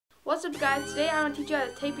What's up guys, today I'm going to teach you how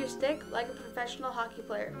to tape your stick like a professional hockey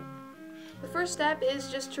player. The first step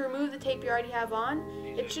is just to remove the tape you already have on.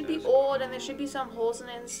 It should be old and there should be some holes in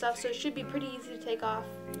it and stuff, so it should be pretty easy to take off.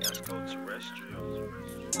 Let's go to restroom.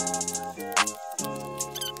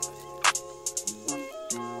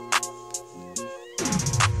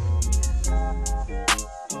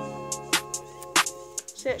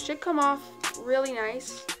 So it should come off really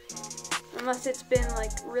nice, unless it's been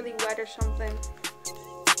like really wet or something.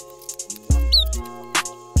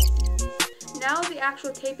 Now the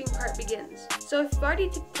actual taping part begins. So if you've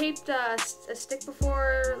already taped a stick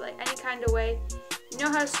before, like any kind of way, you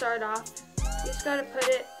know how to start off. You just gotta put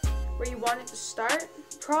it where you want it to start.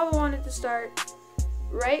 You probably want it to start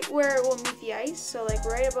right where it will meet the ice, so like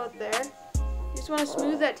right about there. You just want to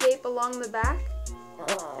smooth that tape along the back,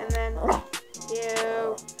 and then,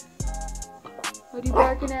 ew. What are you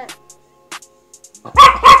barking at?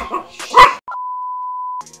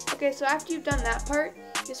 Okay, so after you've done that part,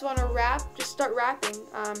 you just want to wrap, just start wrapping.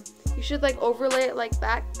 You should like overlay it like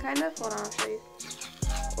that, kind of. Hold on, I'll show you.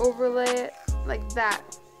 Overlay it like that.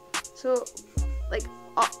 So like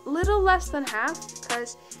a little less than half,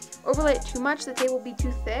 because overlay it too much, the tape will be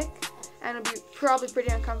too thick, and it'll be probably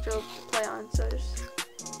pretty uncomfortable to play on. So just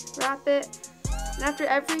wrap it. And after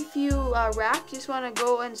every few wraps, you just want to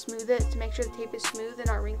go and smooth it to make sure the tape is smooth and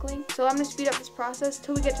not wrinkling. So I'm going to speed up this process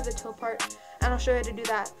till we get to the toe part, and I'll show you how to do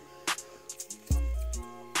that.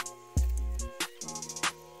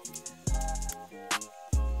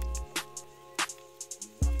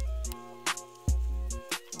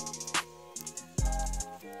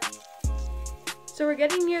 So we're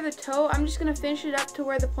getting near the toe. I'm just going to finish it up to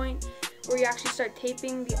where the point where you actually start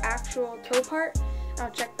taping the actual toe part, and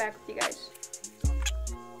I'll check back with you guys.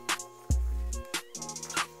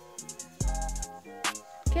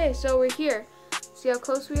 Okay, so we're here. See how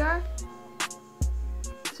close we are?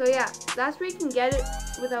 So yeah, that's where you can get it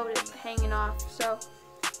without it hanging off. So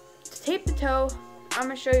to tape the toe, I'm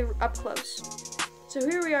going to show you up close. So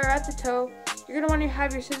here we are at the toe. You're going to want to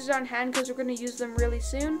have your scissors on hand because we're going to use them really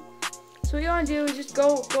soon. So what you want to do is just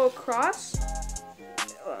go across.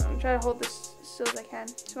 I'm trying to hold this still as I can.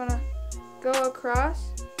 Just want to go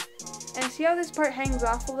across. And see how this part hangs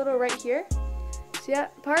off a little right here? See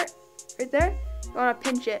that part right there? You want to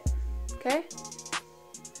pinch it, okay?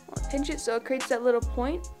 You want to pinch it so it creates that little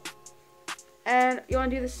point. And you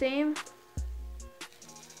want to do the same.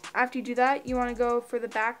 After you do that, you want to go for the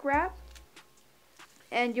back wrap.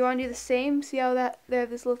 And you want to do the same. See how there's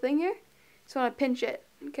this little thing here? Just want to pinch it,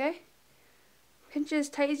 okay? Pinch it as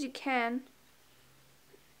tight as you can.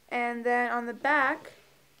 And then on the back,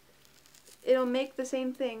 it'll make the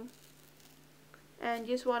same thing. And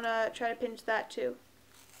you just want to try to pinch that too.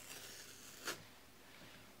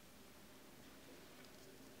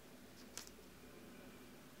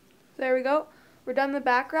 There we go. We're done the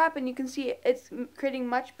back wrap, and you can see it's creating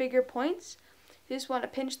much bigger points. You just want to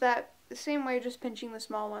pinch that the same way you're just pinching the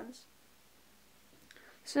small ones.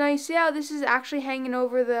 So now you see how this is actually hanging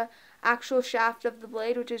over the actual shaft of the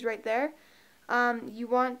blade, which is right there. You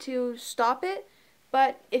want to stop it,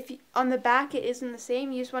 but if on the back it isn't the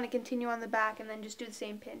same, you just want to continue on the back and then just do the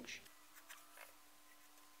same pinch.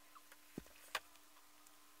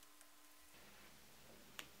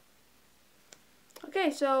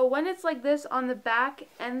 Okay, so when it's like this on the back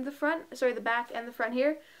and the front, sorry, the back and the front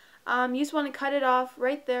here, you just want to cut it off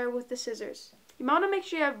right there with the scissors. You want to make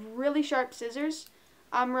sure you have really sharp scissors,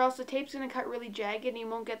 or else the tape's going to cut really jagged and you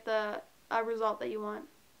won't get the result that you want.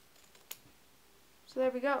 So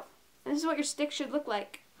there we go. And this is what your stick should look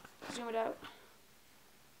like. Zoom it out.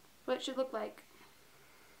 What it should look like.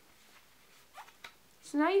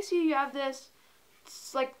 So now you see you have this,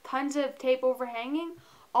 it's like tons of tape overhanging.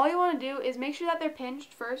 All you want to do is make sure that they're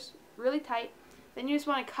pinched first, really tight. Then you just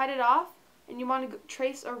want to cut it off, and you want to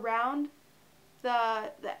trace around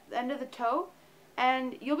the end of the toe.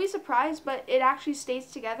 And you'll be surprised, but it actually stays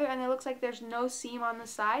together, and it looks like there's no seam on the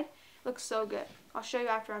side. It looks so good. I'll show you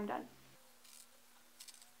after I'm done.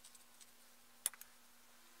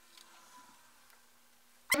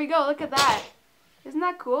 There we go, look at that. Isn't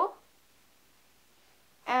that cool?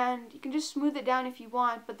 And you can just smooth it down if you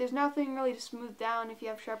want, but there's nothing really to smooth down if you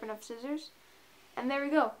have sharp enough scissors. And there we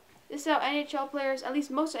go. This is how NHL players, at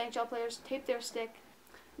least most NHL players, tape their stick.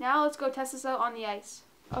 Now let's go test this out on the ice.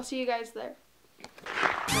 I'll see you guys there.